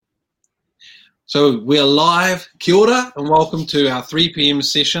So we're live. Kia ora and welcome to our 3 p.m.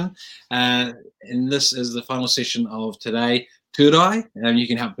 session. And this is the final session of today. Turai, and you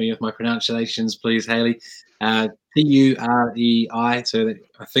can help me with my pronunciations, please, Haylee. T-U-R-E-I, so that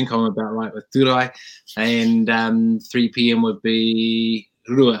I think I'm about right with Turai. And 3 p.m. would be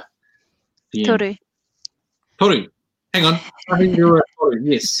Rua. PM. Toru. Toru. Hang on. I think Rua, Toru,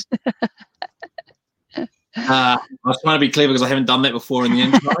 yes. I was trying to be clever because I haven't done that before in the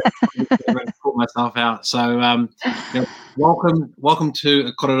intro. I caught myself out. So, welcome to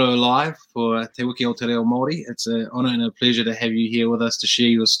A Korero Live for Te Wiki o Te Reo Maori. It's an honour and a pleasure to have you here with us to share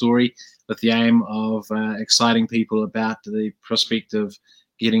your story with the aim of exciting people about the prospect of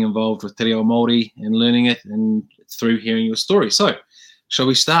getting involved with Te Reo Maori and learning it and through hearing your story. So, shall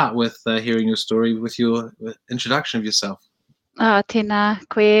we start with hearing your story with your introduction of yourself? Tēnā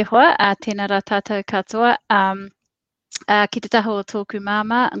koe hoa, tēnā rā tātou katoa. Ki te taho o tōku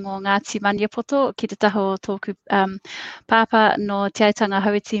māma ngō Ngāti Maniapoto, ki te taho o tōku pāpā no te aitanga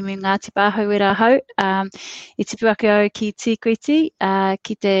hauiti me Ngāti Pāhauera hau. I tipu ake au ki Tīkuiti,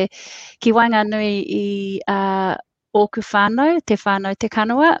 ki Wainganui I ōku whānau, te whānau te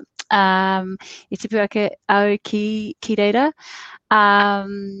kanawa. I tipu ake au ki Reira.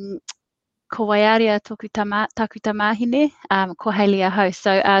 Ko waiaria tōku taku tamahine, ko Haylee ahau.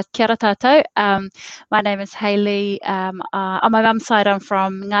 So kia ora tātou. My name is Haylee. On my mum's side, I'm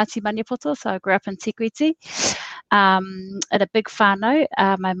from Ngāti Maniapoto, so I grew up in Tīkuiti. At a big whānau.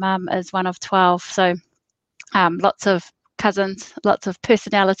 My mum is one of 12, so lots of cousins, lots of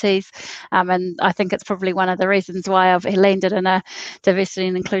personalities, and I think it's probably one of the reasons why I've landed in a diversity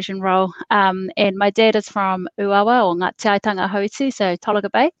and inclusion role. And my dad is from Uawa, or Ngāti Aitanga Hauiti, so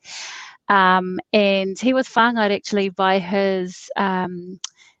Tolaga Bay. And he was whāngaut actually by his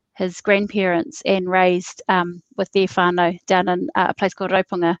grandparents and raised with their whānau down in a place called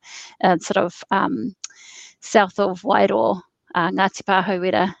Raupunga, sort of south of Wairoa, Ngāti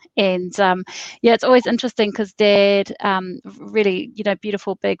Pāhauera. And it's always interesting because Dad really,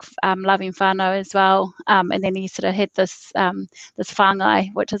 beautiful, big, loving whānau as well. And then he sort of had this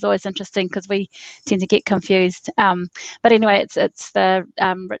whāngai, which is always interesting because we tend to get confused. But anyway, it's the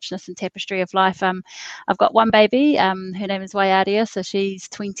richness and tapestry of life. I've got one baby. Her name is Waiaria, so she's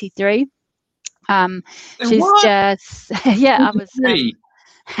 23. She's what? Just I was.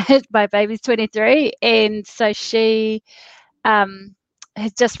 My baby's 23, and so she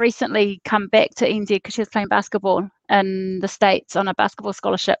has just recently come back to NZ because she was playing basketball in the States on a basketball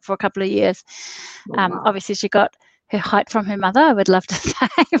scholarship for a couple of years. Wow. Obviously, she got her height from her mother, I would love to say,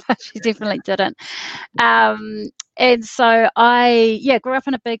 but she definitely didn't. And so I, grew up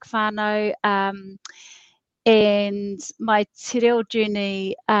in a big whānau, and my te reo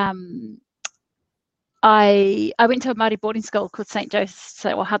journey, I went to a Māori boarding school called St. Joseph's,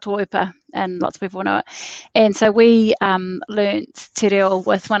 or Hatoipa, and lots of people know it. And so we learnt te reo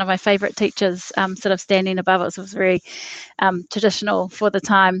with one of my favourite teachers sort of standing above us. It was very traditional for the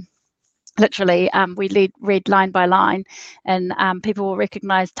time. Literally, we read line by line, and people will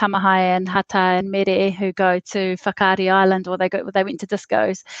recognise Tamahai and Hata and Mere who go to Whakaari Island, or they went to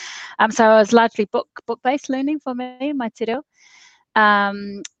discos. So it was largely book-based learning for me, my te reo.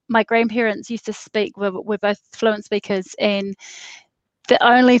 My grandparents used to speak, we're both fluent speakers, and the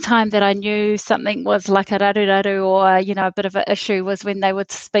only time that I knew something was like a raru or, a bit of an issue was when they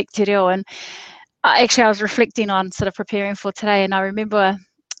would speak te reo. And I was reflecting on sort of preparing for today, and I remember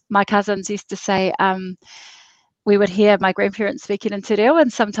my cousins used to say, we would hear my grandparents speaking in te reo,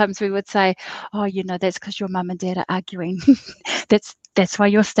 and sometimes we would say, oh, that's because your mum and dad are arguing. That's why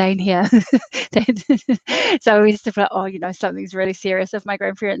you're staying here. So we used to feel, something's really serious if my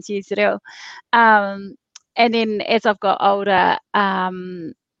grandparents use te reo. And then as I've got older,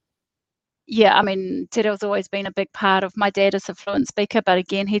 te reo's always been a big part of. My dad is a fluent speaker, but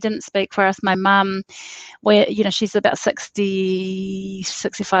again, he didn't speak for us. My mum, she's about 60,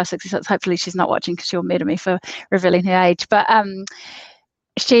 65, 66. Hopefully she's not watching because she'll murder me for revealing her age. But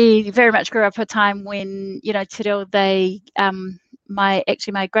she very much grew up a time when, te reo, my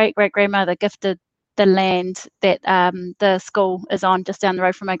great-great-grandmother gifted the land that the school is on just down the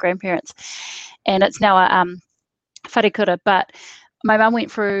road from my grandparents. And it's now a wharekura, but my mum went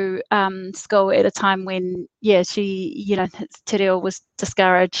through school at a time when, she, te reo was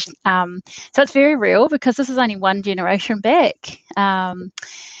discouraged. So it's very real because this is only one generation back. And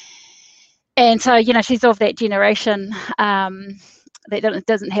so, she's of that generation that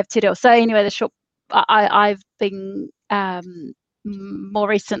doesn't have te reo. So anyway, I've been more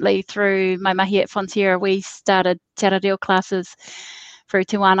recently through my mahi at Fonterra, we started te reo classes through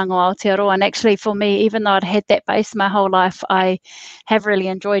Te Wānanga o Aotearoa. And actually for me, even though I'd had that base my whole life, I have really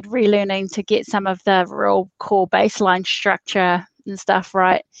enjoyed relearning to get some of the real core baseline structure and stuff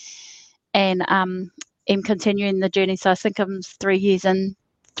right, and am continuing the journey. So I think I'm 3 years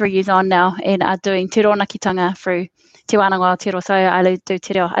on now, and are doing te ronakitanga through Te Wānanga o Aotearoa. So I do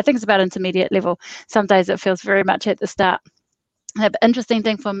te reo. I think it's about intermediate level. Some days it feels very much at the start. The interesting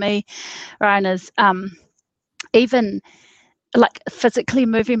thing for me, Ryan, is even like physically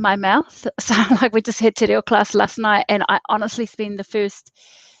moving my mouth. So like we just had te reo class last night, and I honestly spend the first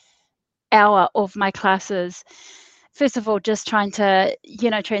hour of my classes, first of all, just trying to,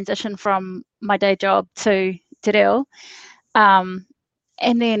 transition from my day job to te reo.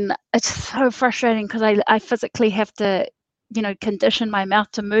 And then it's so frustrating because I physically have to, condition my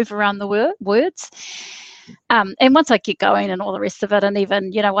mouth to move around the words. And once I get going and all the rest of it, and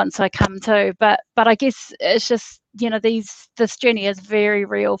even, once I come to, but I guess it's just, this journey is very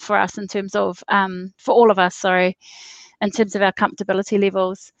real for us in terms of, for all of us, in terms of our comfortability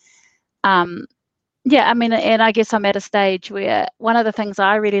levels. Yeah, I mean, and I guess I'm at a stage where one of the things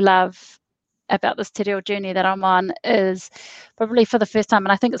I really love about this te reo journey that I'm on is probably for the first time,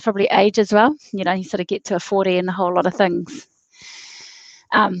 and I think it's probably age as well, you sort of get to a 40 and a whole lot of things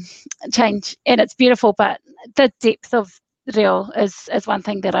change, and it's beautiful, but the depth of reo is one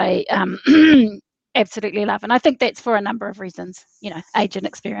thing that I absolutely love, and I think that's for a number of reasons, age and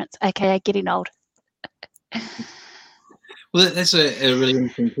experience, aka getting old. Well, that's a really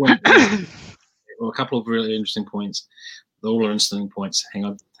interesting point. Well, a couple of really interesting points. All are interesting points. Hang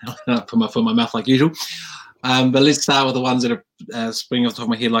on, I'll put my foot in my mouth like usual. But let's start with the ones that are springing off the top of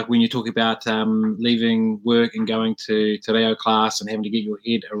my head, like when you talk about leaving work and going to te reo class and having to get your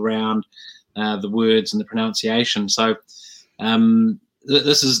head around the words and the pronunciation. So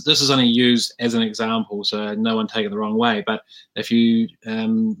this is only used as an example, so no one take it the wrong way. But if you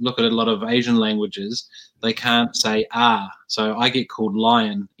look at a lot of Asian languages, they can't say ah. So I get called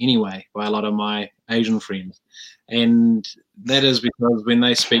lion anyway by a lot of my Asian friends. And that is because when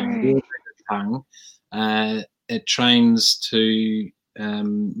they speak their tongue, it trains to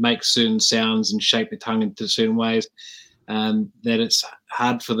make certain sounds and shape the tongue into certain ways that it's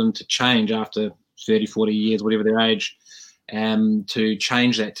hard for them to change after 30, 40 years, whatever their age, to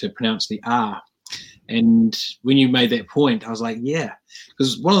change that to pronounce the R. And when you made that point, I was like, yeah,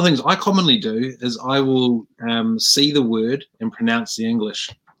 because one of the things I commonly do is I will see the word and pronounce the English.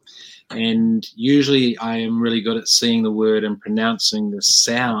 And usually I am really good at seeing the word and pronouncing the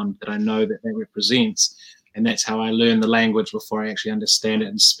sound that I know that represents. And that's how I learn the language before I actually understand it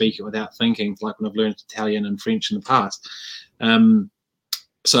and speak it without thinking, like when I've learned Italian and French in the past.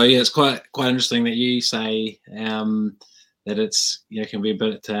 So yeah, it's quite interesting that you say that it's can be a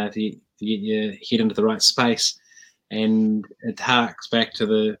bit to get your head into the right space, and it harks back to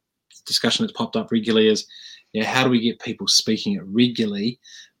the discussion that's popped up regularly: is how do we get people speaking it regularly,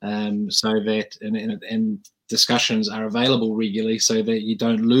 so that and discussions are available regularly, so that you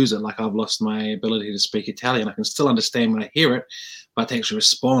don't lose it. Like I've lost my ability to speak Italian. I can still understand when I hear it, but to actually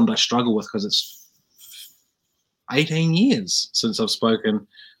respond, I struggle with, because it's 18 years since I've spoken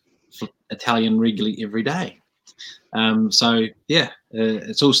Italian regularly every day. So yeah,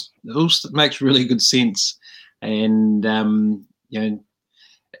 it all makes really good sense. And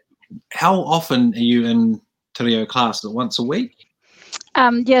how often are you in te reo class? Is it once a week?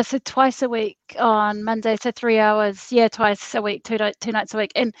 Yeah, so twice a week on Monday, so 3 hours. Yeah, twice a week, two nights a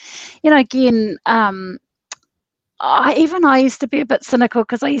week. And again, I used to be a bit cynical,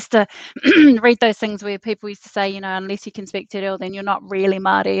 because I used to read those things where people used to say, unless you can speak te reo, then you're not really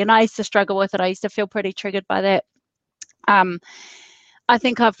Māori. And I used to struggle with it. I used to feel pretty triggered by that. I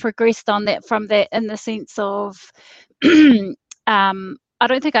think I've progressed on that from that, in the sense of I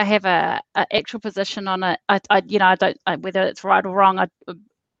don't think I have a actual position on it. I don't, whether it's right or wrong.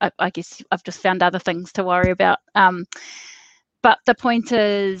 I guess I've just found other things to worry about. But the point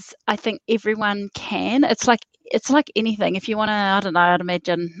is, I think everyone can. It's like anything. If you want to, I don't know, I'd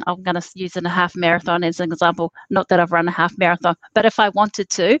imagine, I'm going to use a half marathon as an example. Not that I've run a half marathon, but if I wanted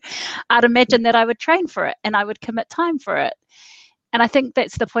to, I'd imagine that I would train for it and I would commit time for it. And I think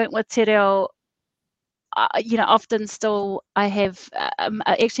that's the point with te reo. Often still I have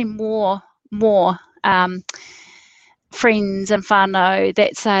actually more friends and whānau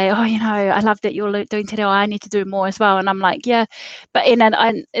that say, oh, I love that you're doing te reo, I need to do more as well. And I'm like, yeah, but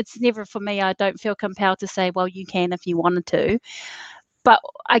and it's never, for me, I don't feel compelled to say, well, you can if you wanted to. But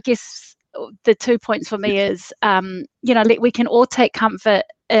I guess the 2 points for me is, we can all take comfort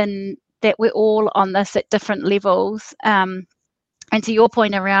in that we're all on this at different levels. And to your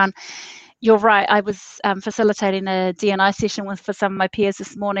point around, you're right. I was facilitating a D&I session for some of my peers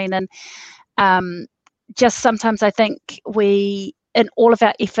this morning, and just sometimes I think we, in all of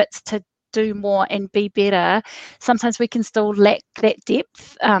our efforts to do more and be better, sometimes we can still lack that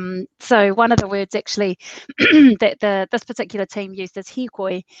depth. So one of the words actually that this particular team used is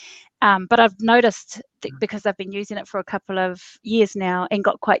hikoi. But I've noticed because I've been using it for a couple of years now and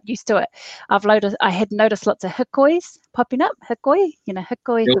got quite used to it. I had noticed lots of hikois popping up. Hikoi,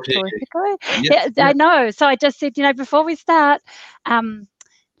 hikoi, hikoi, hikoi. Yeah, I know. So I just said, before we start,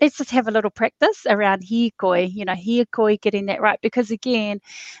 let's just have a little practice around hikoi, hikoi, getting that right. Because again,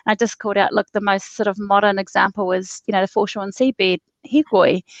 I just called out, look, the most sort of modern example is, the foreshore and seabed,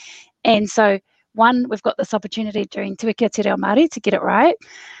 hikoi. And so, one, we've got this opportunity during Te Wiki Te Reo Maori to get it right.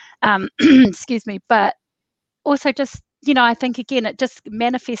 Excuse me, but also just, I think again, it just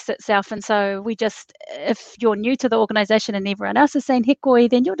manifests itself. And so if you're new to the organisation and everyone else is saying hikoi,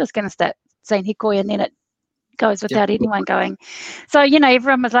 then you're just going to start saying hikoi, and then it goes without anyone going. So,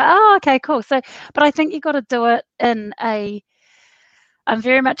 everyone was like, oh, okay, cool. So, but I think you've got to do it I'm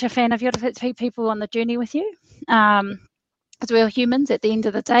very much a fan of you to take people on the journey with you. Because we're humans at the end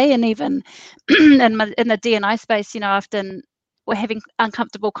of the day, and even in the D&I space, often we're having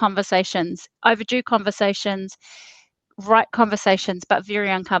uncomfortable conversations, overdue conversations, right conversations, but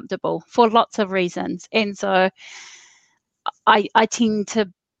very uncomfortable for lots of reasons. And so I tend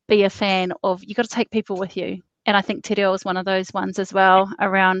to be a fan of, you got to take people with you. And I think Te Reo is one of those ones as well,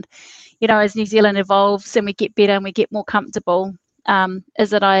 around, as New Zealand evolves and we get better and we get more comfortable, do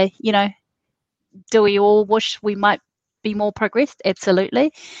we all wish we might be more progressed?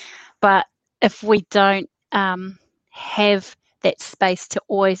 Absolutely. But if we don't have that space to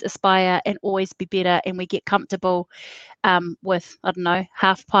always aspire and always be better, and we get comfortable with, I don't know,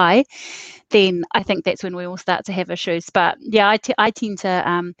 half pie, then I think that's when we all start to have issues. But yeah, I tend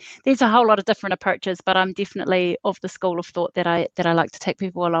to, there's a whole lot of different approaches, but I'm definitely of the school of thought that I like to take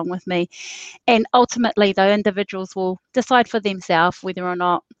people along with me. And ultimately, though, individuals will decide for themselves whether or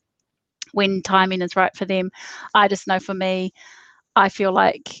not, when timing is right for them. I just know for me, I feel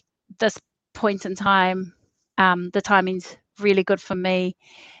like this point in time, the timing's really good for me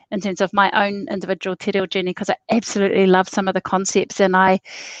in terms of my own individual Te Reo journey, because I absolutely love some of the concepts, and I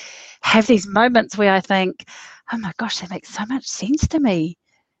have these moments where I think, oh my gosh, that makes so much sense to me.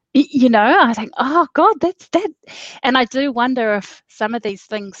 I think, oh God, that's that. And I do wonder if some of these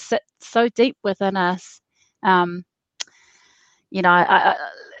things sit so deep within us.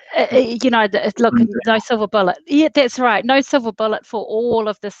 Look, no silver bullet. Yeah, that's right. No silver bullet for all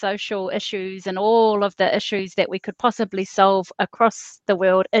of the social issues and all of the issues that we could possibly solve across the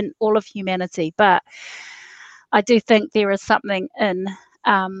world in all of humanity. But I do think there is something in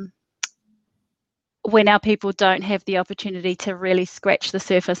when our people don't have the opportunity to really scratch the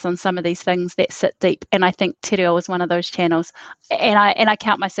surface on some of these things that sit deep. And I think Te Reo is one of those channels. And I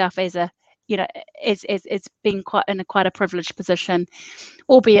count myself as as being quite a privileged position,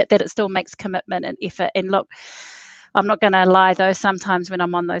 albeit that it still makes commitment and effort. And look, I'm not going to lie though, sometimes when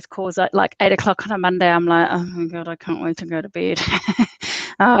I'm on those calls at like 8 o'clock on a Monday, I'm like, oh my God, I can't wait to go to bed.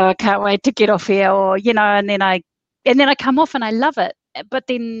 Oh, I can't wait to get off here, or and then I come off and I love it. But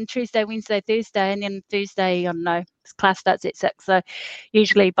then Tuesday, Wednesday, Thursday, and then Thursday, I don't know, class starts at 6. So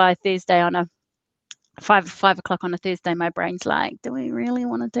usually by Thursday on a 5 o'clock on a Thursday, my brain's like, do we really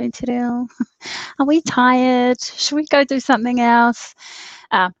want to do Te Reo? Are we tired? Should we go do something else?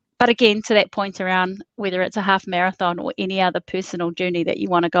 But again, to that point around whether it's a half marathon or any other personal journey that you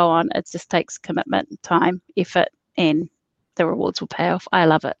want to go on, it just takes commitment, time, effort, and the rewards will pay off. I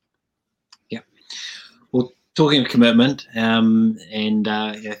love it. Yeah. Well, talking of commitment and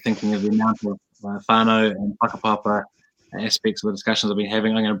thinking of the amount of whānau and whakapapa aspects of the discussions I've been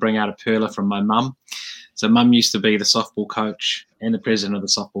having, I'm going to bring out a perler from my mum. So mum used to be the softball coach and the president of the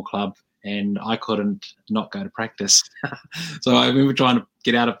softball club, and I couldn't not go to practice. So I remember trying to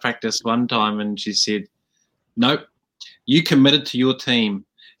get out of practice one time, and she said, nope, you committed to your team.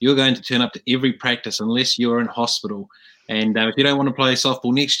 You're going to turn up to every practice unless you're in hospital. And if you don't want to play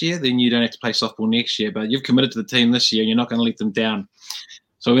softball next year, then you don't have to play softball next year. But you've committed to the team this year, and you're not going to let them down.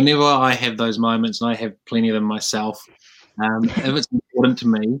 So whenever I have those moments, and I have plenty of them myself, if it's important to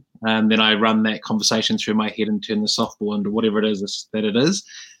me, then I run that conversation through my head and turn the softball into whatever it is that it is.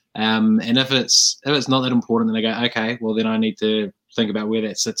 And if it's not that important, then I go, okay, well then I need to think about where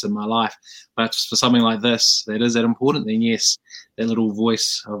that sits in my life. But for something like this, that is that important, then yes, that little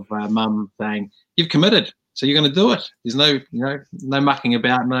voice of mum saying, you've committed, so you're going to do it. There's no mucking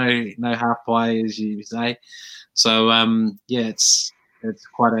about, no half pie, as you say. So it's it's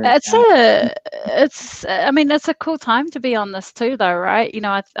quite a. I mean, it's a cool time to be on this too, though, right? You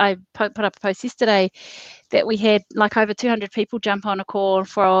know, I put up a post yesterday that we had like over 200 people jump on a call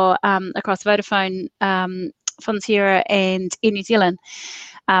for across Vodafone, Fonterra, and Air New Zealand.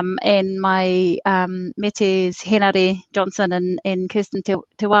 And my metes Henare Johnson and Kirsten Te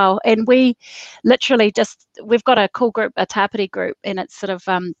Wao, and we literally we've got a cool group, a tapiri group, and it's sort of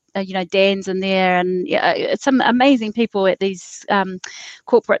you know, Dan's in there, and it's some amazing people at these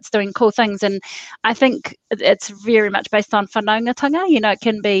corporates doing cool things. And I think it's very much based on whanaungatanga. You know, it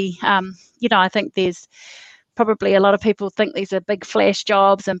can be you know, I think there's probably a lot of people think these are big flash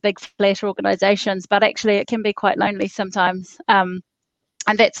jobs and big flash organizations, but actually it can be quite lonely sometimes.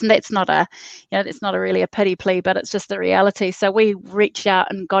 And that's not a, you know, that's not really a pity plea, but it's just the reality. So we reached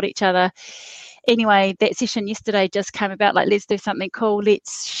out and got each other. Anyway, that session yesterday just came about, like, let's do something cool.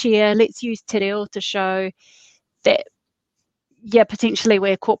 Let's share. Let's use Te Reo to show that, yeah, potentially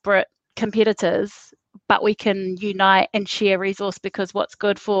we're corporate competitors, but we can unite and share resource, because what's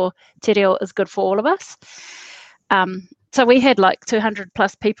good for Te Reo is good for all of us. So we had like 200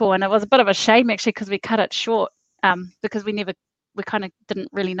 plus people, and it was a bit of a shame actually, because we cut it short, because we kind of didn't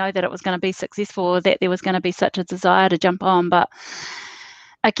really know that it was going to be successful, or that there was going to be such a desire to jump on. But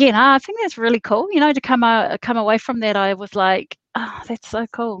again, I think that's really cool, you know, to come away from that. I was like, oh, that's so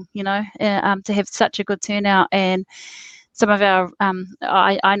cool, you know, to have such a good turnout. And some of our,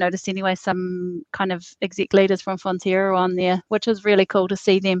 I noticed anyway, some kind of exec leaders from Fonterra on there, which is really cool to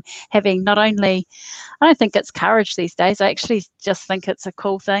see them having not only, I don't think it's courage these days, I actually just think it's a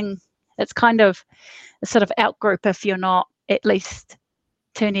cool thing. It's kind of a sort of out group if you're not at least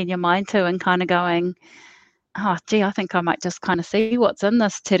turning your mind to and kind of going, oh, gee, I think I might just kind of see what's in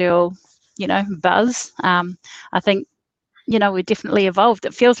this Te Reo, you know, buzz. I think, you know, we definitely evolved.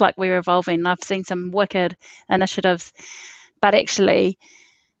 It feels like we're evolving. I've seen some wicked initiatives, but actually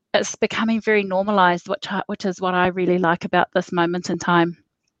it's becoming very normalized, which is what I really like about this moment in time,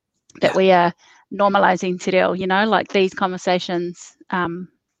 that we are normalizing Te Reo, you know, like these conversations are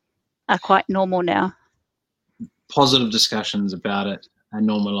quite normal now. Positive discussions about it are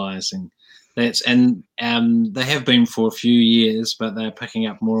normalizing. And they have been for a few years, but they're picking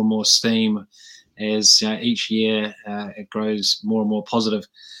up more and more steam as each year it grows more and more positive.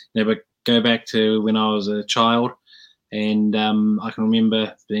 You know, but go back to when I was a child, and I can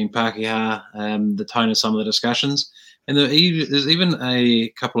remember being Pākehā, the tone of some of the discussions. And there's even a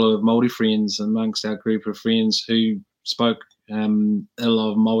couple of Māori friends amongst our group of friends who spoke ill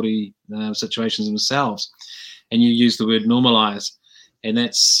of Māori situations themselves. And you use the word normalise, and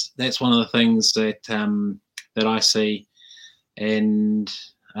that's one of the things that that I see. And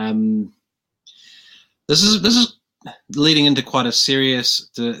this is leading into quite a serious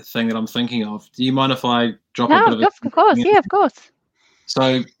thing that I'm thinking of. Do you mind if I drop a bit of it? Of course, yeah, of course.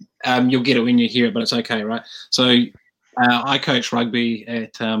 So you'll get it when you hear it, but it's okay, right? So I coach rugby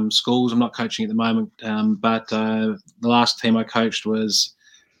at schools. I'm not coaching at the moment, but the last team I coached was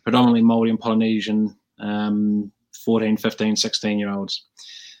predominantly Māori and Polynesian 14, 15, 16-year-olds.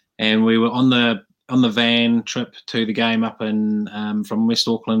 And we were on the van trip to the game up in from West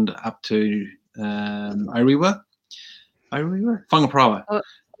Auckland up to Whangaparoa,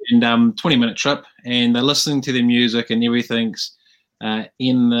 and 20-minute trip, and they're listening to their music and everything's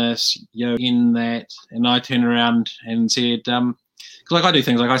in this, in that, and I turned around and said, because like I do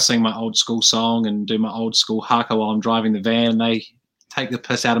things like I sing my old school song and do my old school haka while I'm driving the van, and they take the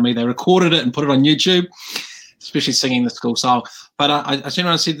piss out of me. They recorded it and put it on YouTube, especially singing the school song. But I turned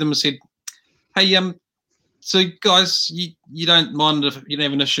around and said to them, hey, so guys, you don't mind if you don't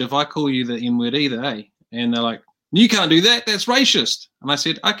have an issue if I call you the N word either, eh? And they're like, you can't do that, that's racist. And I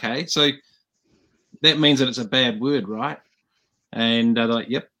said, okay, so that means that it's a bad word, right? And they're like,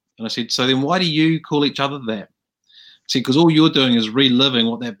 yep. And I said, so then why do you call each other that? See, because all you're doing is reliving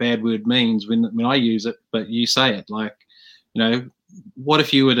what that bad word means when I use it, but you say it. Like, you know, what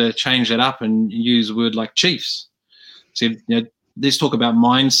if you were to change that up and use a word like chiefs? So, you know, let's talk about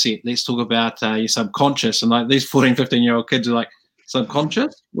mindset. Let's talk about your subconscious. And like these 14, 15-year-old kids are like,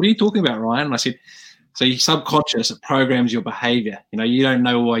 subconscious? What are you talking about, Ryan? And I said, so your subconscious, it programs your behavior. You know, you don't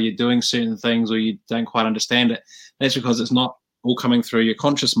know why you're doing certain things, or you don't quite understand it. That's because it's not all coming through your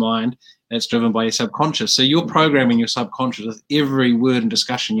conscious mind. It's driven by your subconscious. So you're programming your subconscious with every word and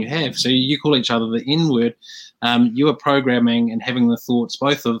discussion you have. So you call each other the N word. You are programming and having the thoughts,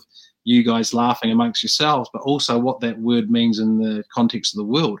 both of you guys laughing amongst yourselves, but also what that word means in the context of the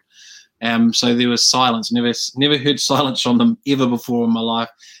world. So there was silence. Never heard silence from them ever before in my life,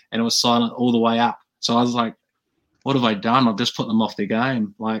 and it was silent all the way up. So I was like, what have I done? I've just put them off their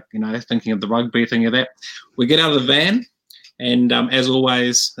game. Like, you know, thinking of the rugby, thinking of that. We get out of the van, And as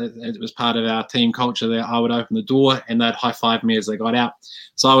always, it was part of our team culture that I would open the door and they'd high-five me as they got out.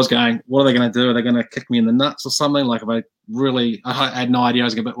 So I was going, what are they going to do? Are they going to kick me in the nuts or something? Like, if I had no idea. I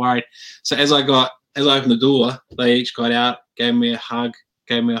was a bit worried. So as I opened the door, they each got out, gave me a hug,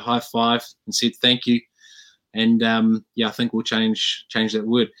 gave me a high-five and said thank you. And I think we'll change that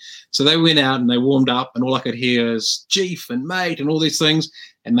word. So they went out and they warmed up, and all I could hear is "chief" and "mate" and all these things.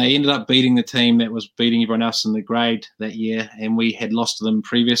 And they ended up beating the team that was beating everyone else in the grade that year, and we had lost to them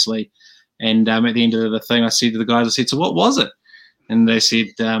previously. And at the end of the thing, I said to the guys, "So what was it?" And they said,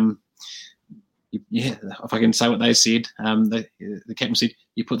 "Yeah, if I can say what they said." The captain said,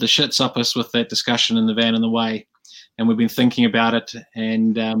 "You put the shits up us with that discussion in the van on the way." And we've been thinking about it,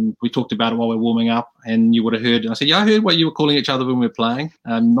 and we talked about it while we were warming up, and you would have heard. And I said, I heard what you were calling each other when we were playing.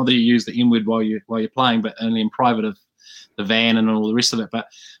 Not that you use the N-word while you're playing, but only in private of the van and all the rest of it. But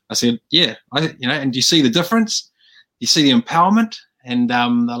I said, and do you see the difference? You see the empowerment? And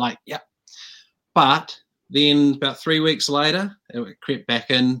they're like, yeah. But then about 3 weeks later, it crept back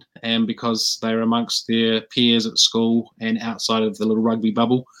in, and because they were amongst their peers at school and outside of the little rugby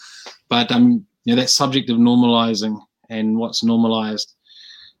bubble. But that subject of normalising and what's normalised,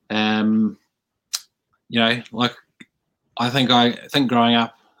 like I think growing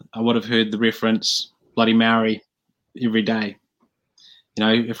up, I would have heard the reference "bloody Maori" every day.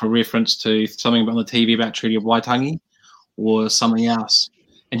 If a reference to something on the TV about Treaty of Waitangi or something else.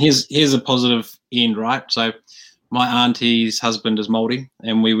 And here's a positive end, right? So my auntie's husband is Māori,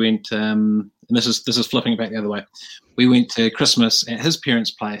 and we went. And this is flipping it back the other way. We went to Christmas at his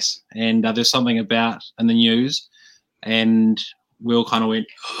parents' place, and there's something about in the news, and we all kind of went,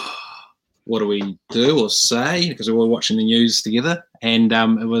 what do we do or say? Because we were watching the news together, and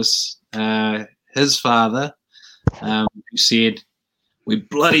it was his father who said, "We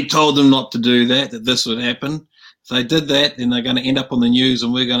bloody told them not to do that this would happen. If they did that, then they're going to end up on the news,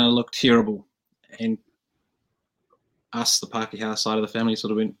 and we're going to look terrible." And us, the Pākehā side of the family,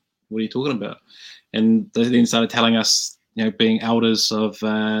 sort of went, "What are you talking about?" And they then started telling us, being elders of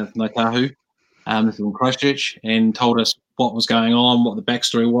Ngāi Tahu, this is in Christchurch, and told us what was going on, what the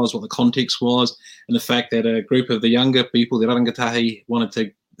backstory was, what the context was, and the fact that a group of the younger people, the rangatahi, wanted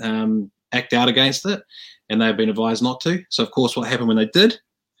to act out against it, and they've been advised not to. So, of course, what happened when they did,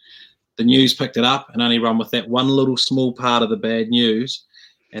 the news picked it up and only run with that one little small part of the bad news,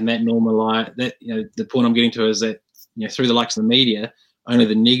 and that normalised. That the point I'm getting to is that through the likes of the media, only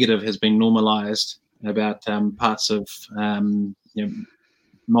the negative has been normalised about parts of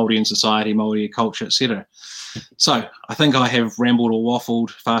Māori society, Māori culture, etc. So I think I have rambled or waffled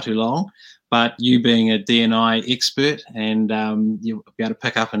far too long, but you being a D&I expert, and you'll be able to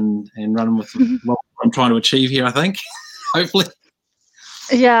pick up and run with what I'm trying to achieve here, I think, hopefully.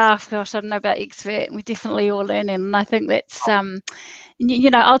 Yeah, gosh, I don't know about expert. We're definitely all learning, and I think that's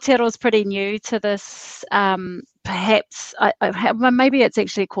Aotearoa is pretty new to this. Perhaps maybe it's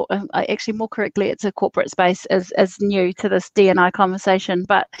actually more correctly, it's a corporate space is new to this D&I conversation.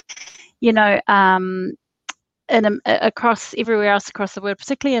 But across everywhere else across the world,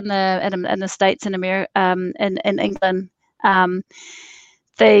 particularly in the States and America, in England.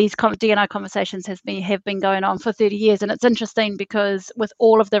 These D&I conversations have been going on for 30 years, and it's interesting because with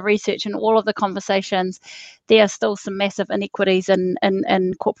all of the research and all of the conversations, there are still some massive inequities in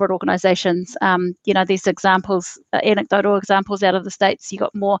corporate organisations. There's examples, anecdotal examples out of the States. You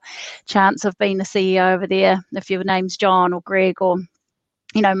got more chance of being the CEO over there if your name's John or Greg or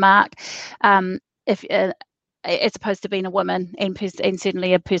Mark. As opposed to being a woman and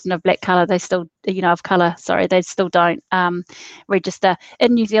certainly a person of black colour, they still, of colour, sorry, they still don't register.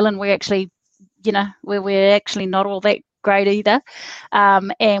 In New Zealand, we're actually, we're actually not all that great either.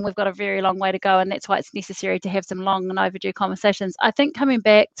 And we've got a very long way to go, and that's why it's necessary to have some long and overdue conversations. I think coming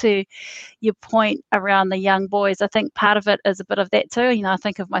back to your point around the young boys, I think part of it is a bit of that too. I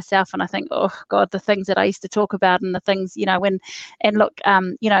think of myself and I think, oh God, the things that I used to talk about and the things, age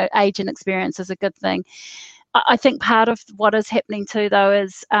and experience is a good thing. I think part of what is happening too, though,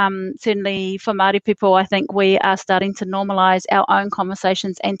 is certainly for Māori people, I think we are starting to normalise our own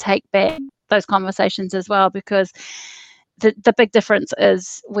conversations and take back those conversations as well, because the big difference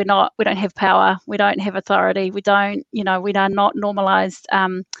is we don't have power, we don't have authority, we are not normalised.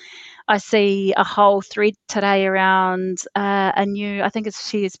 I see a whole thread today around a new, I think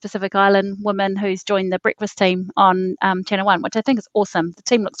she's Pacific Island woman who's joined the breakfast team on Channel 1, which I think is awesome. The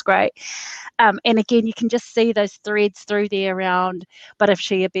team looks great. And again, you can just see those threads through there around, but if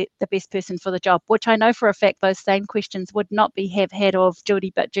she the best person for the job, which I know for a fact those same questions would not have had of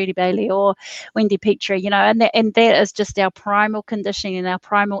Judy Bailey or Wendy Petrie, and that is just our primal conditioning and our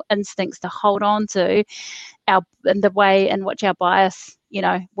primal instincts to hold on to the way in which our bias,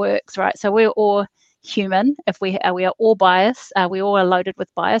 works, right? So we're all human. If we are all biased, we all are loaded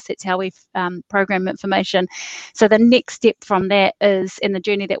with bias. It's how we program information. So the next step from that is, in the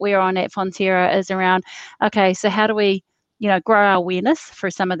journey that we're on at Fonterra, is around, okay, so how do we, grow our awareness for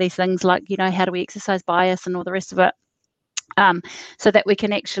some of these things, like, how do we exercise bias and all the rest of it, so that we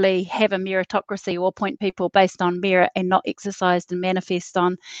can actually have a meritocracy, or appoint people based on merit and not exercised and manifest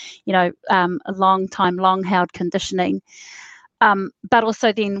on, a long held conditioning. But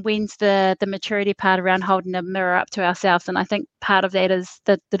also then, when's the maturity part around holding a mirror up to ourselves? And I think part of that is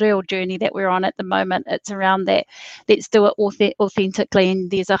the real journey that we're on at the moment. It's around that, let's do it authentically.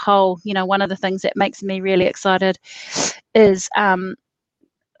 And there's a whole, one of the things that makes me really excited is,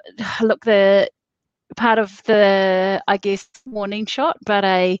 look, the part of the, I guess, warning shot, but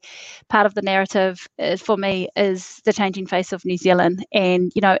a part of the narrative for me is the changing face of New Zealand.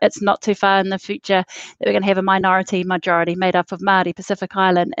 And, it's not too far in the future that we're going to have a minority majority made up of Māori, Pacific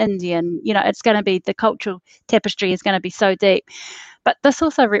Island, Indian. It's going to be, the cultural tapestry is going to be so deep. But this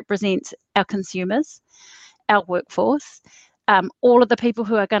also represents our consumers, our workforce, all of the people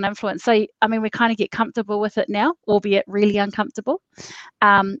who are going to influence. So, we kind of get comfortable with it now, albeit really uncomfortable.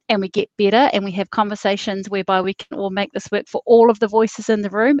 And we get better, and we have conversations whereby we can all make this work for all of the voices in the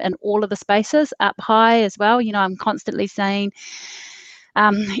room and all of the spaces up high as well. I'm constantly saying,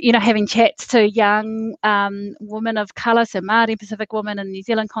 having chats to young women of colour, so Māori, Pacific women in New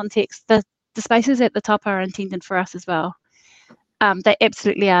Zealand context, the spaces at the top are intended for us as well. They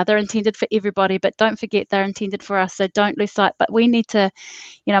absolutely are. They're intended for everybody, but don't forget they're intended for us. So don't lose sight. But we need to,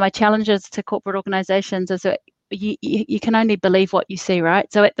 my challenges to corporate organisations is that you can only believe what you see, right?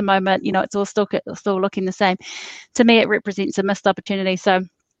 So at the moment, it's all still looking the same. To me, it represents a missed opportunity. So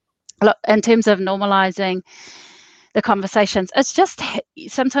look, in terms of normalising the conversations, it's just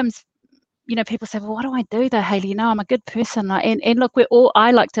sometimes, people say, well, what do I do though, Haylee? I'm a good person. And look,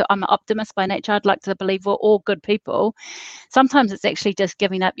 I'm an optimist by nature. I'd like to believe we're all good people. Sometimes it's actually just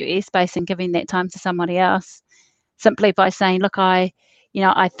giving up your airspace and giving that time to somebody else, simply by saying, look, I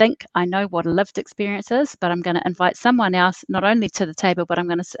think I know what a lived experience is, but I'm going to invite someone else not only to the table, but I'm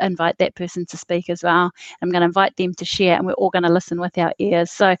going to invite that person to speak as well. I'm going to invite them to share, and we're all going to listen with our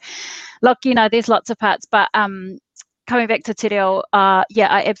ears. So look, there's lots of parts, but coming back to Te Reo, I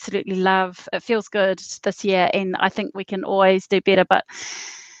absolutely love, it feels good this year, and I think we can always do better. But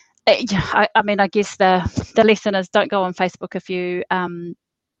I guess the lesson is, don't go on Facebook if you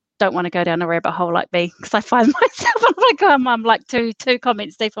don't want to go down a rabbit hole like me, because I find myself, I'm like two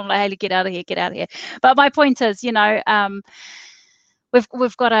comments deep. I'm like, Haylee, get out of here. But my point is, we've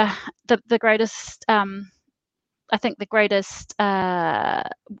got the greatest, I think the greatest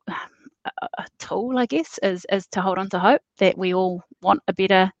tool, I guess, is to hold on to hope that we all want a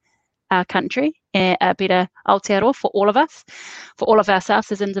better country, a better Aotearoa for all of us, for all of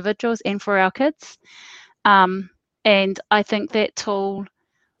ourselves as individuals, and for our kids. And I think that tool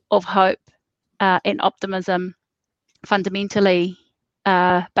of hope and optimism, fundamentally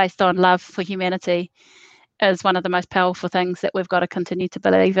based on love for humanity, is one of the most powerful things that we've got to continue to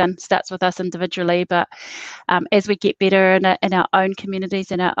believe in. Starts with us individually, but as we get better in our own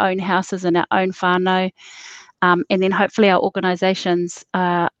communities, in our own houses, in our own whānau, and then hopefully our organisations,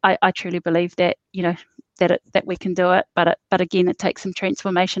 I truly believe that that we can do it. But again, it takes some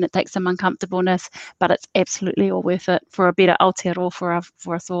transformation, it takes some uncomfortableness, but it's absolutely all worth it for a better Aotearoa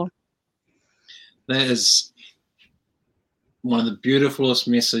for us all. That is one of the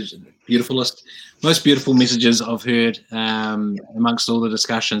most beautiful messages I've heard amongst all the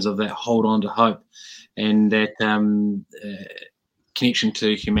discussions of that hold on to hope and that connection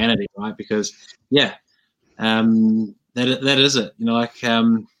to humanity, right? Because that is it.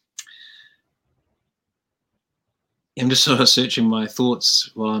 I'm just sort of searching my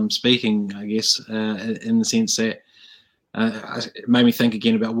thoughts while I'm speaking, I guess, in the sense that it made me think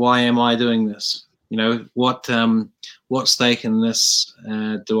again about, why am I doing this? What stake in this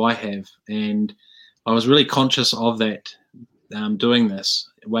do I have? And I was really conscious of that, doing this,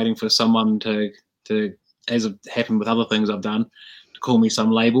 waiting for someone to, as it happened with other things I've done, to call me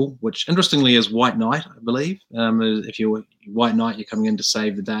some label, which interestingly is white knight, I believe. If you're white knight, you're coming in to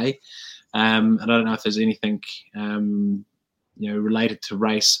save the day. I don't know if there's anything related to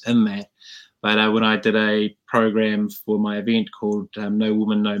race in that. But when I did a program for my event called No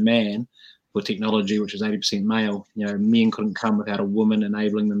Woman, No Man, for technology, which is 80% male, men couldn't come without a woman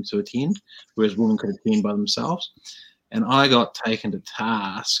enabling them to attend, whereas women could attend by themselves. And I got taken to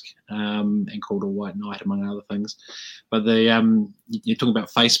task and called a white knight, among other things. But you're talking about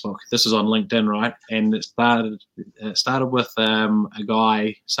Facebook. This is on LinkedIn, right? And it started with a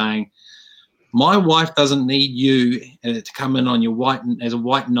guy saying, My wife doesn't need you to come in on as a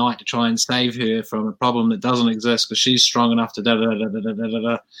white knight to try and save her from a problem that doesn't exist because she's strong enough to da da da da da da da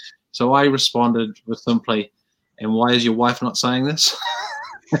da. So I responded with simply, and why is your wife not saying this?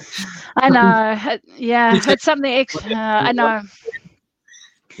 I know. Yeah, it's something extra. I know.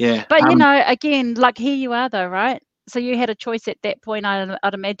 Yeah. But, you know, again, like here you are though, right? So you had a choice at that point,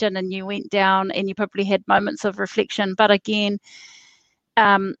 I'd imagine, and you went down and you probably had moments of reflection. But again,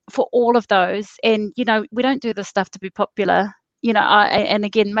 for all of those, and, you know, we don't do this stuff to be popular. You know, and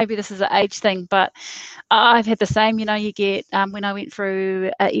again, maybe this is an age thing, but I've had the same. You know, you get when I went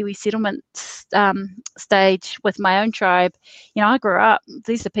through a iwi settlement stage with my own tribe. You know, I grew up.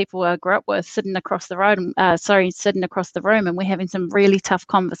 These are people I grew up with, sitting across the road. Sitting across the room, and we're having some really tough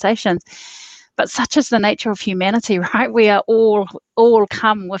conversations. But such is the nature of humanity, right? We are all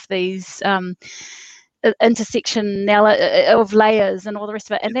come with these intersection of layers and all the rest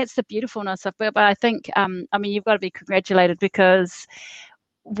of it, and that's the beautifulness of it. But I think I mean, you've got to be congratulated, because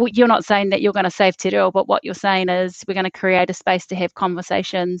you're not saying that you're going to save Te Reo, but what you're saying is we're going to create a space to have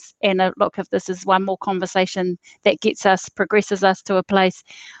conversations, and look, if this is one more conversation that progresses us to a place,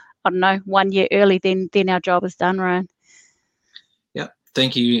 I don't know, 1 year early, then our job is done, Ryan. Yeah,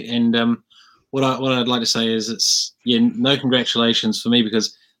 thank you. And what I'd like to say is it's no congratulations for me,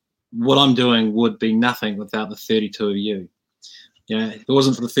 because what I'm doing would be nothing without the 32 of you. You know, if it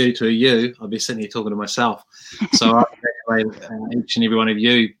wasn't for the 32 of you, I'd be sitting here talking to myself. So I congratulate each and every one of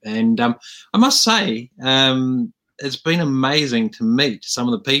you. And I must say, it's been amazing to meet some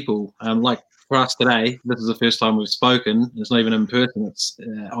of the people. Like for us today, this is the first time we've spoken. It's not even in person, it's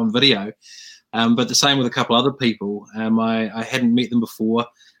on video. But the same with a couple other people. I hadn't met them before.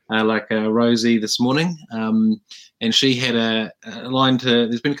 Like Rosie this morning, and she had a line to.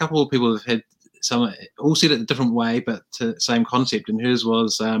 There's been a couple of people who've had some, all said it a different way, but same concept. And hers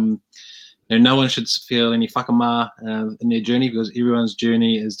was, no one should feel any whakama in their journey, because everyone's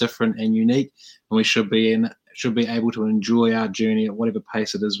journey is different and unique, and we should be able to enjoy our journey at whatever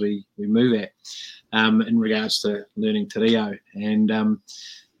pace it is we move at. In regards to learning Te Reo, and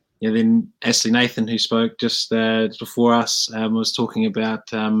then Ashley Nathan, who spoke just before us, was talking about,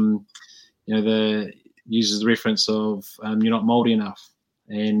 uses the reference of you're not Māori enough,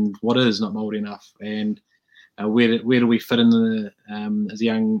 and what is not Māori enough, and where do we fit in the as a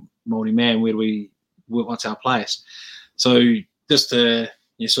young Māori man? What's our place? So just to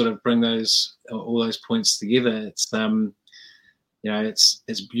sort of bring all those points together, it's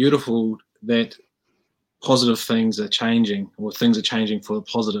it's beautiful that positive things are changing, or things are changing for the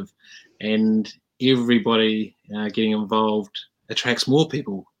positive, and everybody getting involved attracts more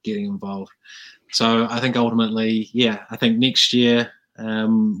people getting involved. So I think ultimately, I think next year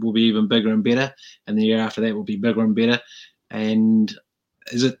will be even bigger and better, and the year after that will be bigger and better. And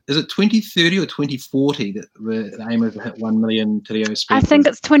is it 2030 or 2040 that the aim is to hit 1 million Te Reo speakers? I think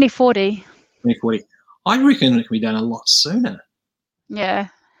it's 2040. 2040. I reckon it can be done a lot sooner. Yeah,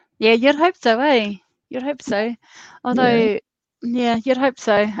 you'd hope so, eh? You'd hope so. Although, you'd hope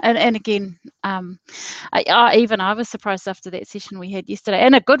so. And again, I was surprised after that session we had yesterday,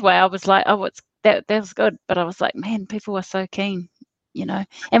 in a good way. I was like, oh, that was good. But I was like, man, people are so keen, And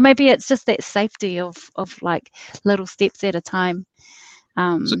maybe it's just that safety of like little steps at a time.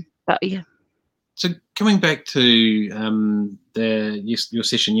 But yeah. So coming back to your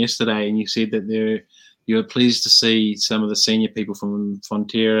session yesterday, and you said that you were pleased to see some of the senior people from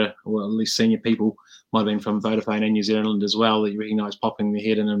Fonterra, or at least senior people, might have been from Vodafone and New Zealand as well, that you recognise popping their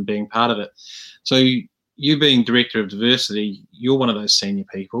head in and being part of it. So you being Director of Diversity, you're one of those senior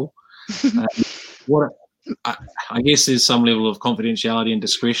people. I guess there's some level of confidentiality and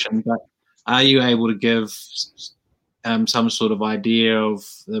discretion, but are you able to give some sort of idea of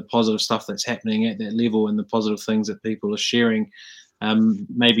the positive stuff that's happening at that level, and the positive things that people are sharing,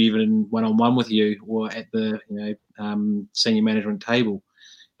 maybe even one-on-one with you, or at the senior management table?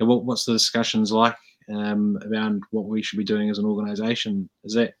 What's the discussions like around what we should be doing as an organisation?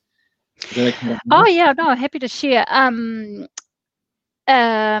 Is that Oh yeah, no, happy to share.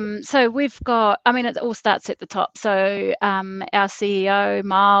 So we've got, it all starts at the top. So our CEO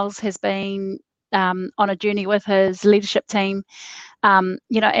Miles has been on a journey with his leadership team, and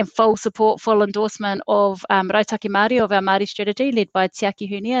full support, full endorsement of Rautaki Māori, of our Māori strategy, led by Tiaki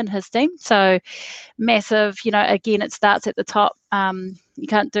Hunia and his team. So massive, again, it starts at the top. You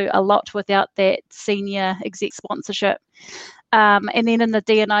can't do a lot without that senior exec sponsorship. And then in the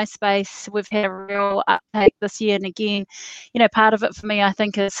D&I space, we've had a real uptake this year. And again, part of it for me, I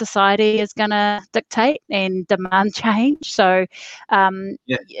think, is society is going to dictate and demand change. So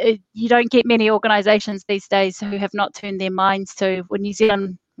you don't get many organisations these days who have not turned their minds to, well, New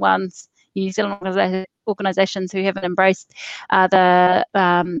Zealand ones, New Zealand organisations who haven't embraced the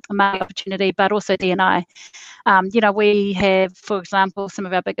Māori opportunity, but also D&I. We have, for example, some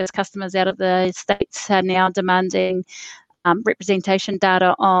of our biggest customers out of the States are now demanding representation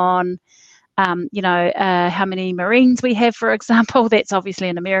data on how many Marines we have, for example. That's obviously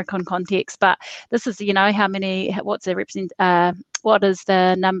an American context, but this is, what is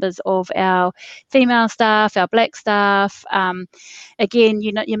the numbers of our female staff, our black staff. Again,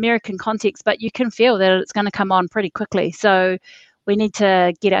 your American context, but you can feel that it's going to come on pretty quickly. So we need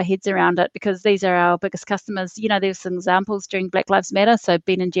to get our heads around it, because these are our biggest customers. There's some examples during Black Lives Matter. So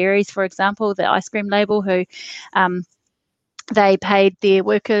Ben & Jerry's, for example, the ice cream label, who they paid their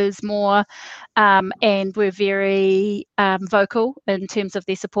workers more and were very vocal in terms of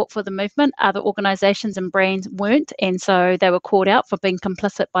their support for the movement. Other organisations and brands weren't, and so they were called out for being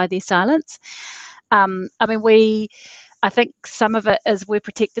complicit by their silence. I think some of it is we're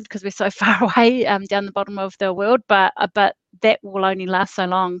protected because we're so far away down the bottom of the world, but that will only last so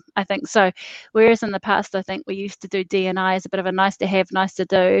long, I think. So whereas in the past, I think we used to do D&I as a bit of a nice to have, nice to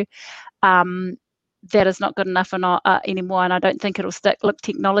do, that is not good enough anymore, and I don't think it'll stick. Look,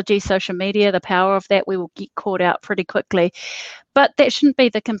 technology, social media, the power of that, we will get caught out pretty quickly. But that shouldn't be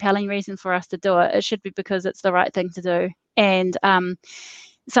the compelling reason for us to do it. It should be because it's the right thing to do. And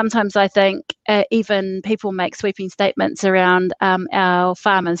sometimes I think even people make sweeping statements around our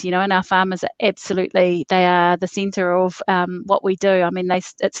farmers, and our farmers are absolutely, they are the centre of what we do.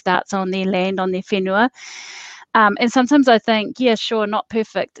 It starts on their land, on their whenua. And sometimes I think, yeah, sure, not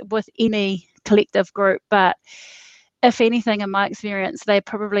perfect with any collective group, but if anything, in my experience, they're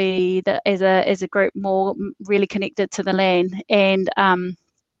probably as a group more really connected to the land. And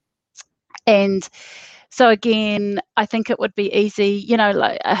so again, I think it would be easy,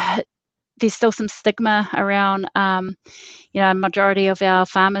 there's still some stigma around, majority of our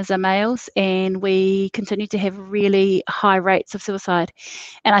farmers are males, and we continue to have really high rates of suicide.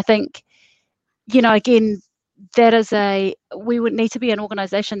 And I think, again, we would need to be an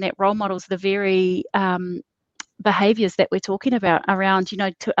organisation that role models the very behaviours that we're talking about around,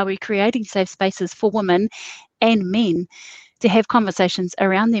 are we creating safe spaces for women and men to have conversations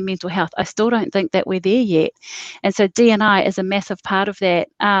around their mental health? I still don't think that we're there yet. And so D&I is a massive part of that.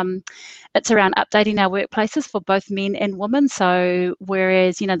 It's around updating our workplaces for both men and women. So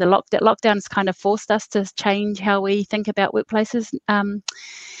whereas, that lockdown has kind of forced us to change how we think about workplaces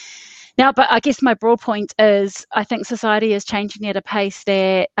now, but I guess my broad point is I think society is changing at a pace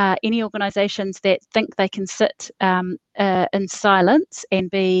that any organisations that think they can sit in silence and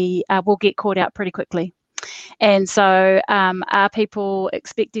will get caught out pretty quickly. And so are people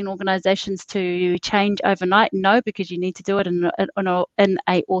expecting organisations to change overnight? No, because you need to do it in a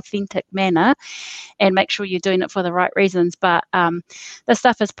authentic manner and make sure you're doing it for the right reasons. But this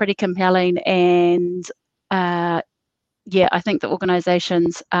stuff is pretty compelling, and I think the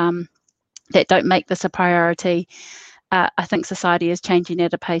organisations that don't make this a priority, I think society is changing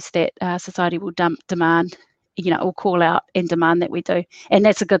at a pace that society will demand, will call out and demand that we do. And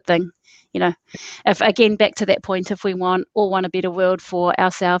that's a good thing. If, again, back to that point, if we all want a better world for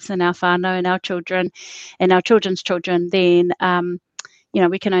ourselves and our whānau and our children and our children's children, then,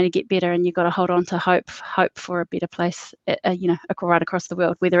 we can only get better, and you've got to hold on to hope for a better place, right across the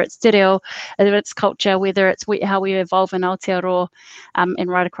world, whether it's te reo, whether it's culture, whether it's how we evolve in Aotearoa, and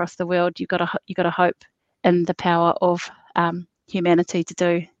right across the world, you've got to hope in the power of humanity to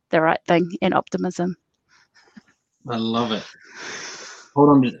do the right thing, and optimism. I love it. Hold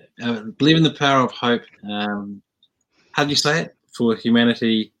on, believe in the power of hope. How do you say it for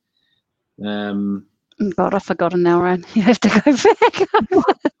humanity? God, I've forgotten now, Ryan. You have to go back.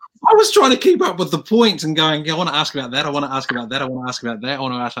 I was trying to keep up with the points and going, I want to ask about that, I want to ask about that, I want to ask about that, I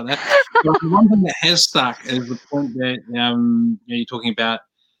want to ask about that. But the one thing that has stuck is the point that you're talking about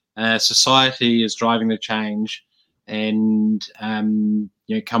society is driving the change, and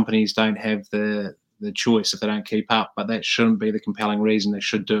companies don't have the choice if they don't keep up, but that shouldn't be the compelling reason. They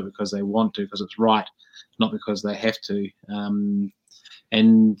should do it because they want to, because it's right, not because they have to.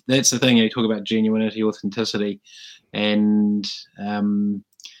 And that's the thing, you talk about genuinity, authenticity, and I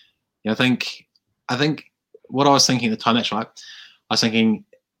think what I was thinking at the time, that's right. I was thinking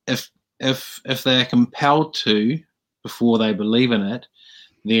if they're compelled to before they believe in it,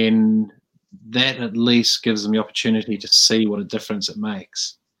 then that at least gives them the opportunity to see what a difference it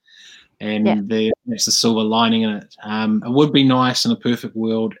makes. And that's the silver lining in it. It would be nice in a perfect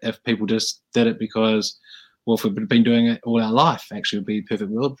world if people just did it because, well, if we've been doing it all our life, actually, it would be a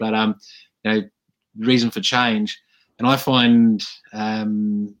perfect world. But reason for change, and I find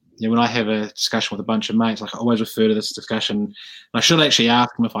when I have a discussion with a bunch of mates, like I always refer to this discussion. And I should actually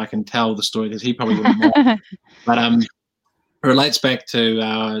ask him if I can tell the story because he probably wouldn't know. But it relates back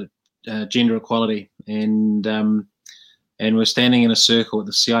to gender equality, and we're standing in a circle at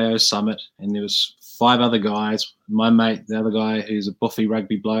the CIO summit, and there was 5 other guys, my mate, the other guy who's a buffy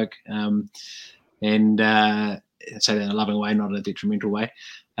rugby bloke, and I say that in a loving way, not in a detrimental way.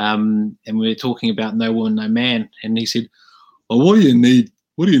 And we were talking about no woman, no man, and he said, "Oh, what do you need?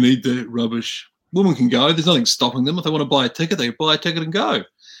 What do you need that rubbish? Women can go. There's nothing stopping them. If they want to buy a ticket, they can buy a ticket and go."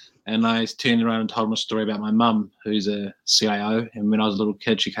 And I turned around and told him a story about my mum, who's a CIO. And when I was a little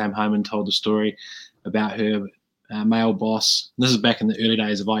kid, she came home and told the story about her male boss. And this is back in the early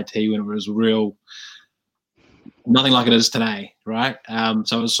days of IT when it was real, nothing like it is today, right?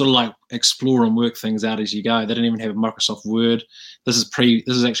 So it was sort of like explore and work things out as you go. They didn't even have a Microsoft Word. This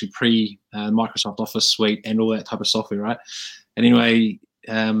is actually pre Microsoft Office suite and all that type of software, right? And anyway,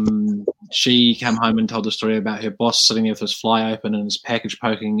 she came home and told the story about her boss sitting there with his fly open and his package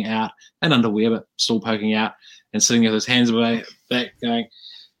poking out, and underwear, but still poking out, and sitting there with his hands back going,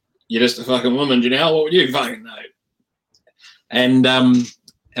 "You're just a fucking woman, Janelle. What would you fucking know?" And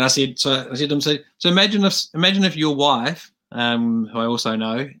I said to him, so imagine if your wife, who I also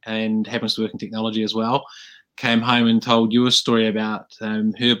know and happens to work in technology as well, came home and told you a story about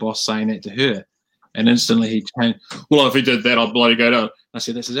her boss saying that to her. And instantly he came, "Well, if he did that, I'd bloody go down." I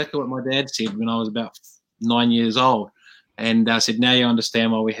said, "That's exactly what my dad said when I was about 9 years old." And I said, "Now you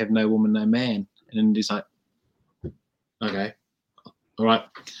understand why we have no woman, no man." And he's like, "Okay, all right,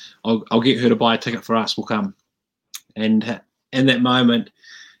 I'll get her to buy a ticket for us. We'll come." And in that moment,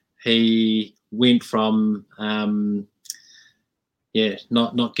 he went from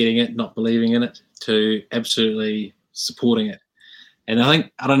not getting it, not believing in it, to absolutely supporting it. And I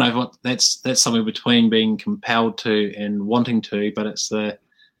don't know what that's somewhere between being compelled to and wanting to, but it's the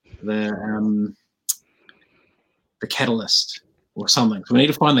catalyst or something. So we need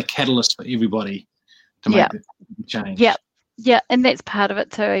to find the catalyst for everybody to make the change. Yeah, and that's part of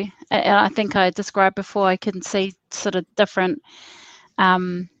it too. And I think I described before, I can see sort of different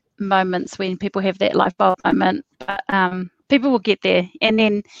moments when people have that light bulb moment, but people will get there, and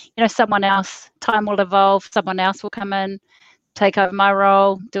then someone else, time will evolve, someone else will come in, take over my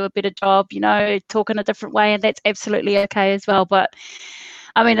role, do a better job, talk in a different way, and that's absolutely okay as well. But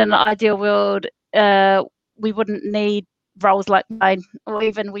I mean, in an ideal world, we wouldn't need roles like mine, or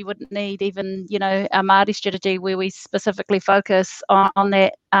we wouldn't need even our Māori strategy where we specifically focus on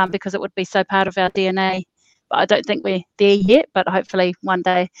that, because it would be so part of our DNA. But I don't think we're there yet, but hopefully one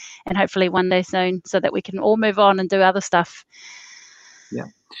day, and hopefully one day soon, so that we can all move on and do other stuff. Yeah.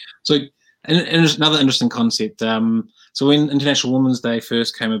 So, and another interesting concept. So when International Women's Day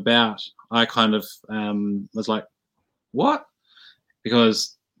first came about, I kind of was like, what?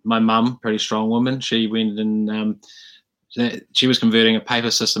 Because my mum, pretty strong woman, she went and she was converting a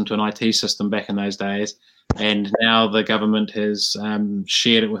paper system to an IT system back in those days. And now the government has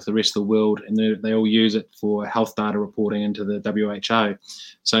shared it with the rest of the world, and they all use it for health data reporting into the WHO.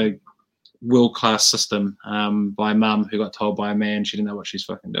 So world-class system by mum, who got told by a man she didn't know what she's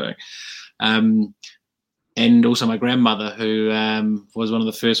fucking doing. And also my grandmother, who was one of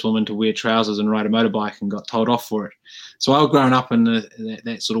the first women to wear trousers and ride a motorbike and got told off for it. So I was growing up in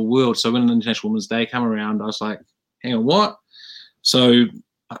that sort of world. So when International Women's Day came around, I was like, hang on, what? So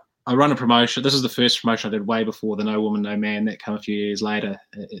I run a promotion. This is the first promotion I did way before the No Woman, No Man. That came a few years later.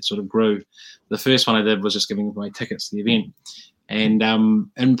 It sort of grew. The first one I did was just giving away tickets to the event.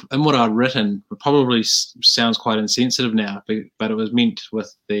 And what I'd written probably sounds quite insensitive now, but it was meant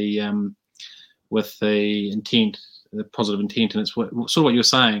with the intent, the positive intent, and it's sort of what you're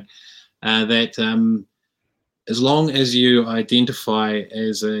saying, that as long as you identify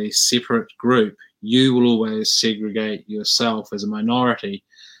as a separate group, you will always segregate yourself as a minority.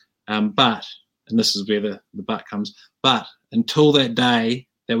 But, and this is where the but comes, but until that day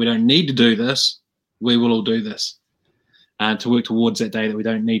that we don't need to do this, we will all do this. To work towards that day that we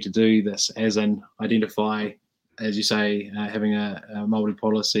don't need to do this, as in identify, as you say, having a Māori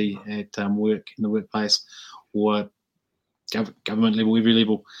policy at work, in the workplace, or government level, every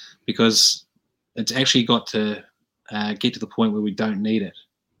level, because it's actually got to get to the point where we don't need it.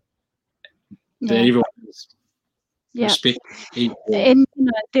 That everyone is respect equal. And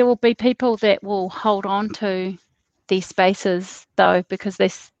there will be people that will hold on to these spaces, though, because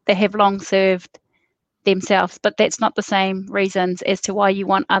they have long served themselves, but that's not the same reasons as to why you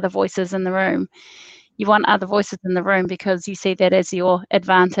want other voices in the room. You want other voices in the room because you see that as your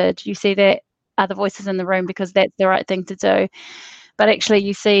advantage. You see that other voices in the room because that's the right thing to do. But actually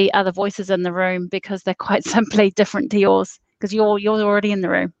you see other voices in the room because they're quite simply different to yours, because you're already in the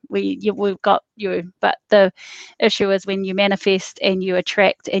room. We've got you. But the issue is when you manifest and you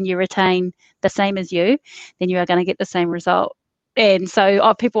attract and you retain the same as you, then you are going to get the same result. And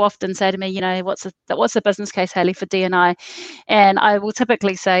so people often say to me, what's the business case, Haylee, for D&I? And I will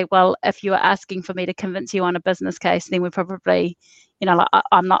typically say, well, if you are asking for me to convince you on a business case, then we're probably,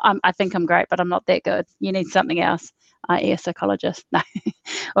 I think I'm great, but I'm not that good. You need something else, i.e. a psychologist, no,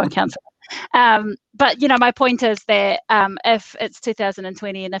 or a counselor. But my point is that if it's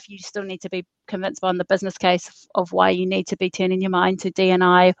 2020 and if you still need to be convinced on the business case of why you need to be turning your mind to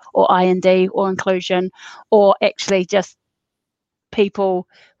D&I or I&D or inclusion, or actually just people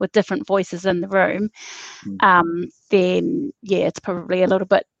with different voices in the room, then it's probably a little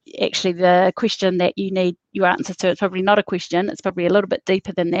bit, actually the question that you need your answer to, it's probably not a question, it's probably a little bit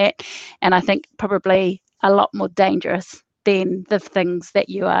deeper than that, and I think probably a lot more dangerous than the things that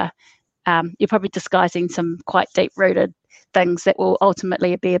you are you're probably disguising some quite deep-rooted things that will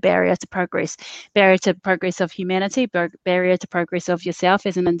ultimately be a barrier to progress of humanity, barrier to progress of yourself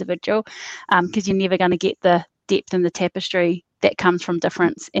as an individual, because you're never going to get the depth and the tapestry that comes from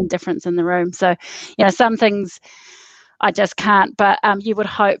difference in the room. So, some things I just can't, but you would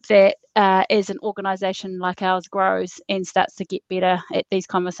hope that as an organisation like ours grows and starts to get better at these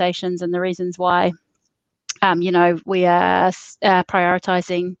conversations and the reasons why, we are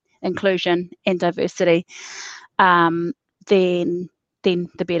prioritising inclusion and diversity, then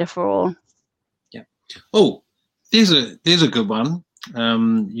the better for all. Yeah. Oh, there's a good one.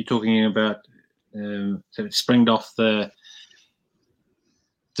 You're talking about so it springed off the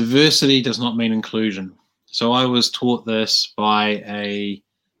diversity does not mean inclusion. So I was taught this by a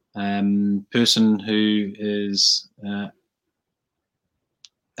person who is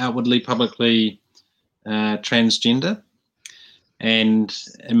outwardly, publicly transgender, and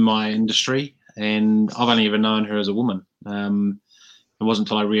in my industry, and I've only ever known her as a woman. It wasn't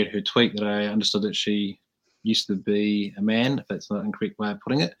until I read her tweet that I understood that she used to be a man, if that's not an incorrect way of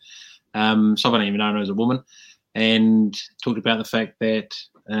putting it. So I've only even known her as a woman, and talked about the fact that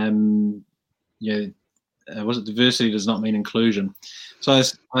was it diversity does not mean inclusion. So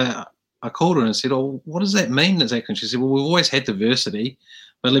I called her and said, "Oh, what does that mean exactly?" And she said, "Well, we've always had diversity,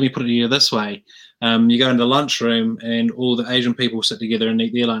 but let me put it to you this way. You go into the lunchroom and all the Asian people sit together and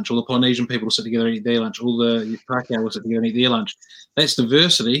eat their lunch, all the Polynesian people sit together and eat their lunch, all the Pākehā will sit together and eat their lunch. That's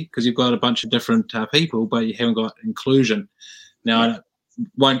diversity because you've got a bunch of different people, but you haven't got inclusion." Now, I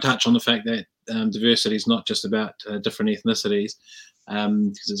won't touch on the fact that diversity is not just about different ethnicities,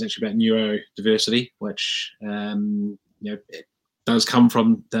 because it's actually about neurodiversity, which it does come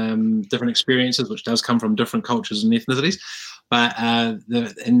from different experiences, which does come from different cultures and ethnicities. But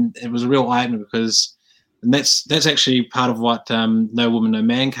and it was a real eye-opener because, and that's actually part of what No Woman, No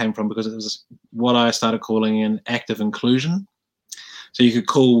Man came from, because it was what I started calling an active inclusion. So you could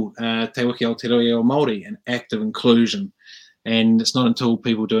call Te Wiki o Te Reo Maori an active inclusion. And it's not until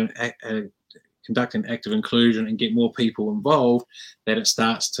people conducting active inclusion and get more people involved that it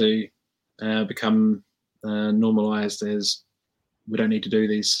starts to become normalized, as we don't need to do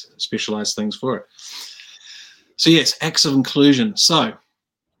these specialized things for it. So yes, acts of inclusion. So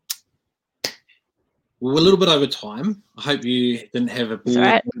we're a little bit over time. I hope you didn't have a board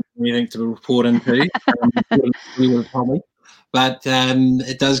or anything to report into. But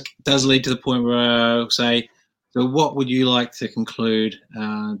it does lead to the point where I'll say, so what would you like to conclude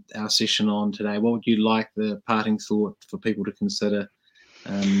our session on today? What would you like the parting thought for people to consider?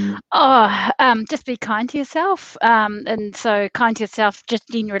 Just be kind to yourself, and so kind to yourself just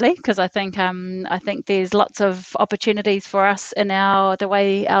generally, because I think there's lots of opportunities for us in the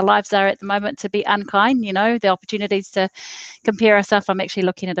way our lives are at the moment to be unkind. The opportunities to compare ourselves. I'm actually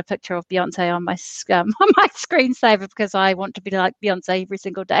looking at a picture of Beyonce on my screensaver because I want to be like Beyonce every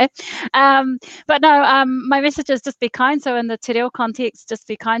single day. But no, my message is just be kind. So in the Te Reo context, just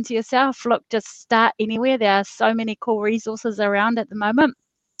be kind to yourself. Look, just start anywhere. There are so many cool resources around at the moment.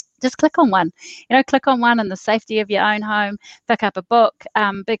 Just click on one, click on one in the safety of your own home, pick up a book,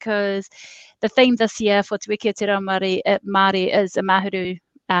 because the theme this year for Te Wiki o Te Reo Māori is a Mahuru,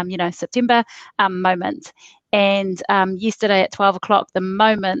 September moment. And yesterday at 12 o'clock, the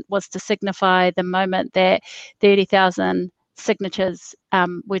moment was to signify the moment that 30,000 signatures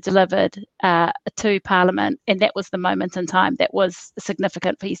were delivered to Parliament, and that was the moment in time that was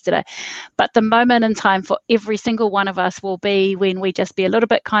significant for yesterday. But the moment in time for every single one of us will be when we just be a little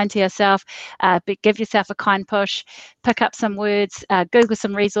bit kind to yourself, give yourself a kind push, pick up some words, Google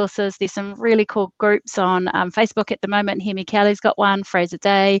some resources. There's some really cool groups on Facebook at the moment. Hemi Kelly's got one, Fraser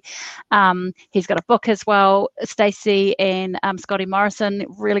Day. He's got a book as well. Stacey and Scotty Morrison,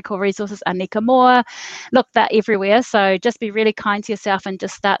 really cool resources. Anika Moore. Look, they're everywhere. So just be really kind to yourself and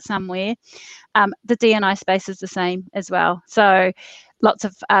just start somewhere. The D&I space is the same as well. So lots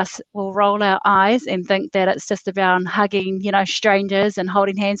of us will roll our eyes and think that it's just about hugging, strangers and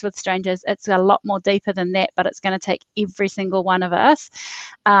holding hands with strangers. It's a lot more deeper than that, but it's going to take every single one of us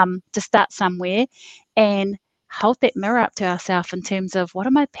to start somewhere and hold that mirror up to ourselves in terms of what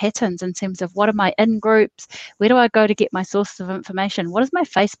are my patterns, in terms of what are my in groups, where do I go to get my sources of information, what does my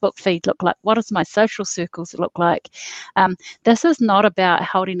Facebook feed look like, what does my social circles look like. This is not about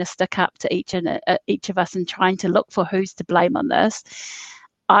holding a stick up to each of us and trying to look for who's to blame on this.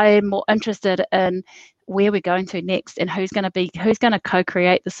 I'm more interested in where we're going to next and who's going to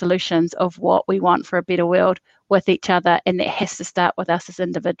co-create the solutions of what we want for a better world with each other, and that has to start with us as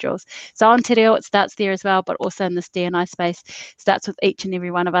individuals. So on Te Reo, it starts there as well, but also in this D&I space, starts with each and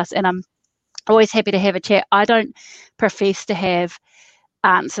every one of us. And I'm always happy to have a chat. I don't profess to have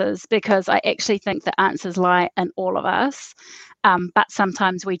answers because I actually think the answers lie in all of us. But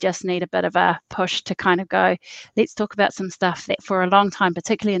sometimes we just need a bit of a push to kind of go, let's talk about some stuff that for a long time,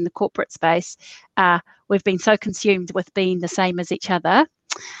 particularly in the corporate space, we've been so consumed with being the same as each other.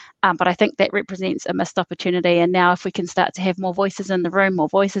 But I think that represents a missed opportunity. And now if we can start to have more voices in the room, more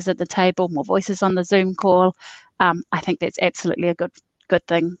voices at the table, more voices on the Zoom call, I think that's absolutely a good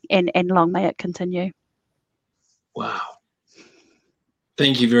thing. And long may it continue. Wow.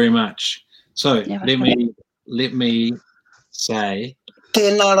 Thank you very much. So let me say,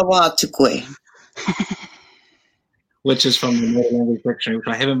 which is from the Modern Language Dictionary, which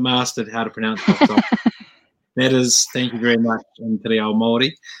I haven't mastered how to pronounce myself. That is, thank you very much in Te Reo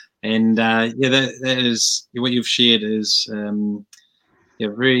Maori. And that is what you've shared is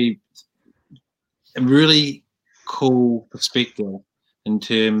really cool perspective in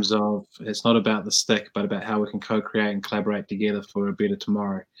terms of it's not about the stick, but about how we can co-create and collaborate together for a better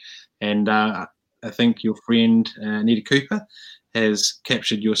tomorrow. And I think your friend Nita Cooper has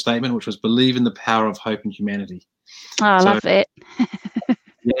captured your statement, which was believe in the power of hope and humanity. Oh, I love that.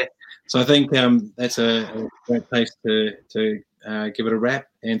 Yeah. So I think that's a great place to give it a wrap.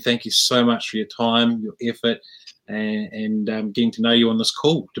 And thank you so much for your time, your effort, and getting to know you on this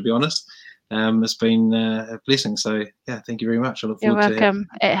call, to be honest. It's been a blessing. So, yeah, thank you very much. I look forward You're welcome.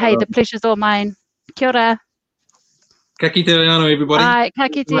 Hey, the pleasure's all mine. Kia ora. Ka kite anō, everybody. Bye. Ka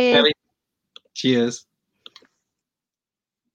kite. Cheers.